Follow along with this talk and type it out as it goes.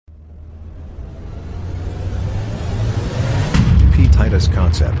P-Titus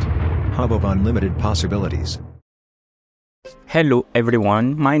Concept. Hub of unlimited possibilities. Hello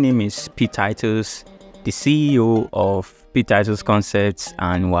everyone, my name is P-Titus, the CEO of P-Titus Concepts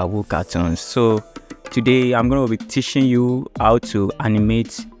and Wahoo Cartoons. So today I'm going to be teaching you how to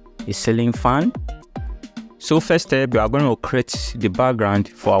animate a ceiling fan. So first step, we are going to create the background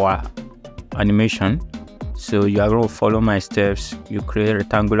for our animation. So you are going to follow my steps. You create a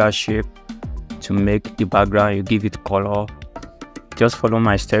rectangular shape to make the background, you give it color. Just follow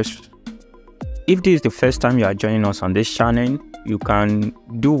my steps. If this is the first time you are joining us on this channel, you can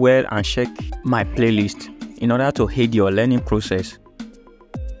do well and check my playlist in order to aid your learning process.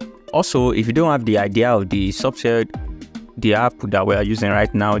 Also, if you don't have the idea of the software, the app that we are using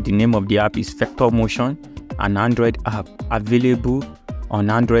right now, the name of the app is Vector Motion, an Android app available on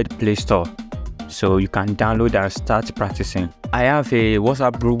Android Play Store. So you can download and start practicing. I have a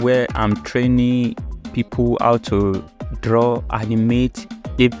WhatsApp group where I'm training people how to draw, animate,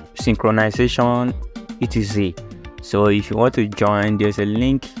 give synchronization, etc. So if you want to join, there's a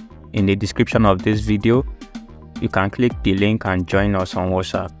link in the description of this video. You can click the link and join us on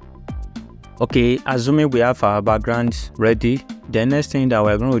WhatsApp. Okay, assuming we have our background ready, the next thing that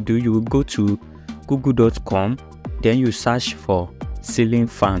we're going to do, you will go to google.com, then you search for ceiling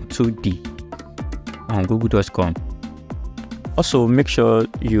fan 2D on google.com. Also, make sure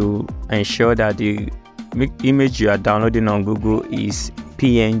you ensure that the image you are downloading on Google is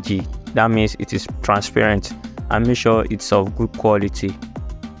PNG. That means it is transparent, and make sure it's of good quality.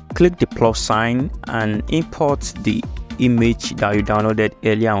 Click the plus sign and import the image that you downloaded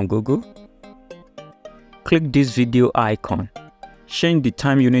earlier on Google. Click this video icon. Change the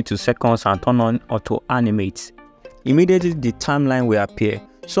time unit to seconds and turn on auto animate. Immediately the timeline will appear.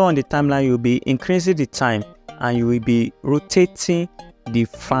 So on the timeline, you'll be increasing the time and you will be rotating the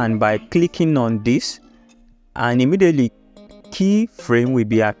fan by clicking on this, and immediately keyframe will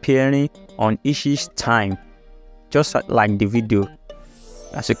be appearing on each time, just like the video.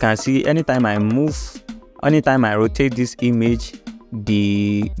 As you can see, anytime I rotate this image,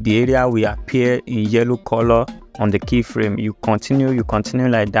 the area will appear in yellow color on the keyframe. You continue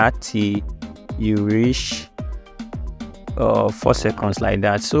like that till you reach 4 seconds like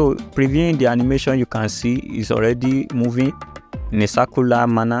that. So previewing the animation, you can see is already moving in a circular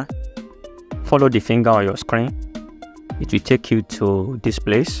manner. Follow the finger on your screen, it will take you to this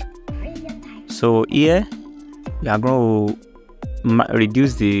place. So here we are going to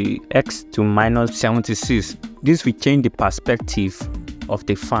reduce the X to -76. This will change the perspective of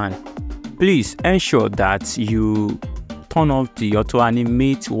the fan. Please ensure that you turn off the auto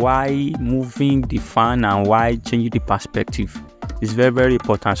animate while moving the fan and while changing the perspective. It's very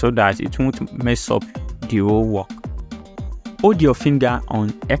important so that it won't mess up the whole work. Hold your finger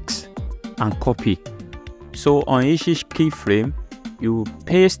on X and copy. So on each keyframe, you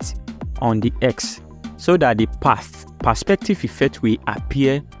paste on the X so that the perspective effect will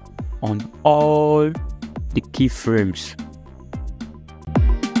appear on all the keyframes.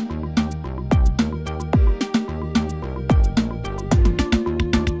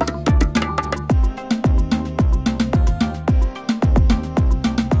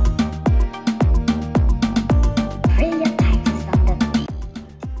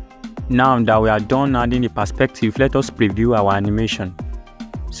 Now that we are done adding the perspective, let us preview our animation.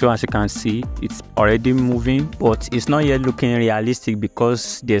 So as you can see, it's already moving, but it's not yet looking realistic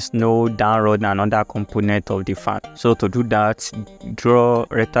because there's no down rod and other component of the fan. So to do that, draw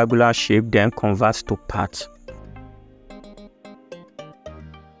rectangular shape, then convert to part.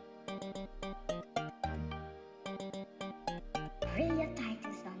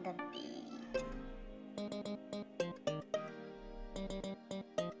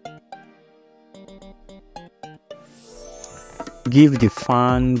 Give the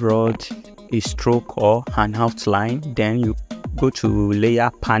fan rod a stroke or an outline, then you go to layer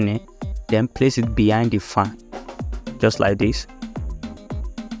panel, then place it behind the fan, just like this.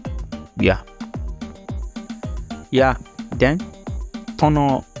 Yeah, then turn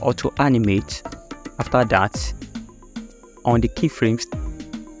on auto animate. After that, on the keyframes,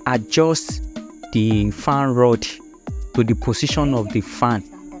 adjust the fan rod to the position of the fan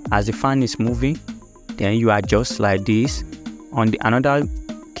as the fan is moving. Then you adjust like this. On the another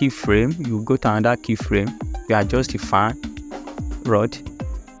keyframe, you go to another keyframe, you adjust the fan rod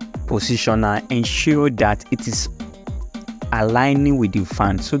position and ensure that it is aligning with the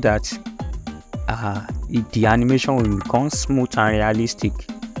fan so that the animation will become smooth and realistic.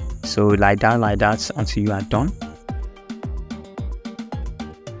 So like that until you are done.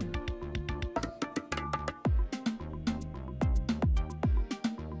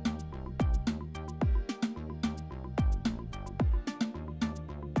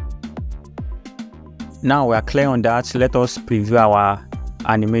 Now we are clear on that. Let us preview our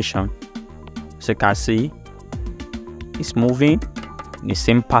animation. So you can see it's moving in the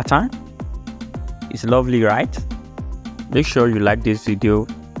same pattern. It's lovely, right? Make sure you like this video,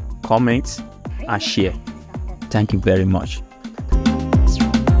 comment and share. Thank you very much.